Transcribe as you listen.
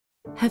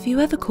Have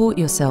you ever caught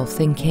yourself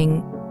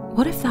thinking,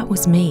 what if that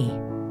was me?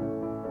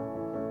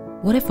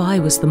 What if I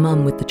was the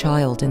mum with the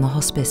child in the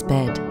hospice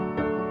bed?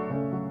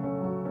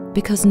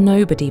 Because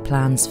nobody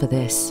plans for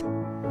this.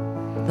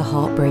 The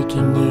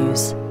heartbreaking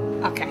news.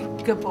 Okay,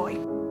 good boy.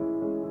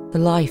 The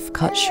life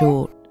cut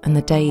short and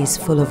the days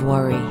full of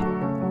worry.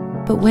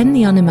 But when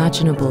the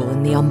unimaginable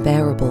and the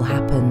unbearable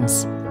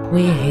happens,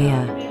 we're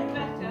here.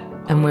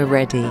 And we're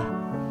ready.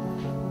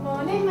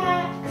 Morning,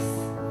 Max.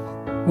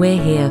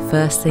 We're here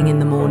first thing in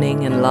the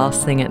morning and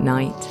last thing at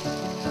night.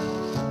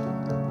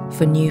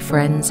 For new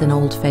friends and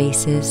old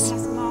faces.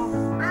 Yes, Mom.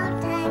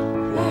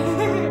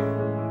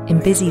 In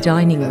busy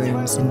dining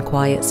rooms and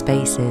quiet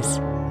spaces.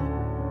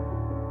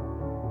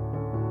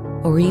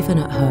 Or even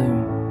at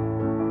home.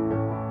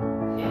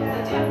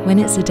 When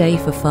it's a day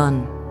for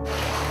fun.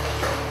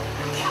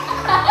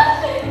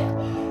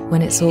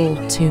 When it's all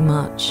too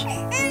much.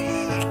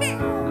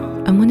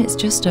 And when it's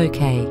just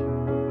okay.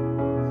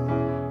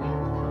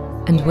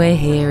 And we're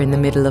here in the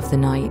middle of the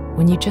night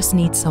when you just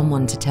need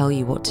someone to tell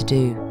you what to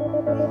do.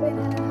 Helen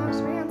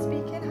House, Rhiannon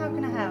speaking. How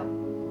can I help?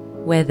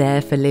 We're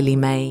there for Lily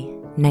May,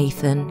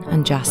 Nathan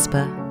and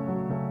Jasper.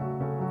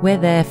 We're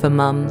there for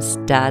mums,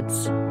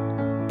 dads,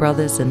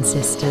 brothers and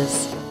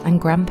sisters,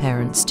 and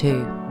grandparents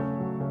too.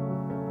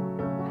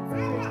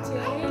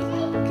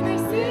 Can I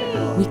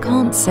see? We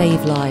can't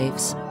save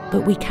lives,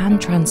 but we can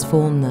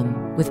transform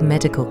them with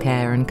medical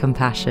care and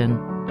compassion.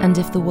 And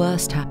if the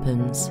worst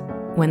happens,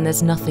 when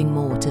there's nothing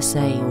more to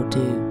say or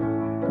do,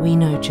 we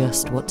know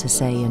just what to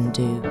say and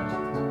do.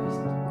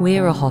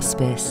 We're a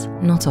hospice,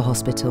 not a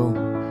hospital.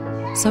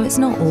 So it's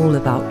not all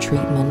about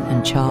treatment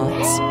and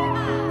charts.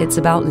 It's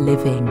about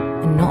living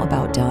and not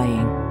about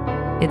dying.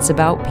 It's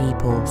about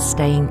people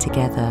staying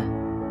together.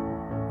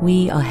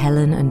 We are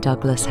Helen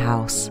Douglas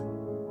House.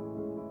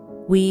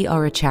 We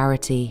are a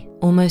charity,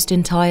 almost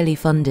entirely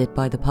funded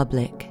by the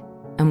public,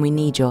 and we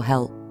need your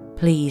help.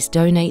 Please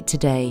donate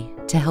today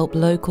to help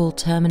local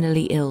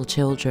terminally ill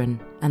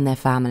children and their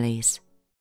families.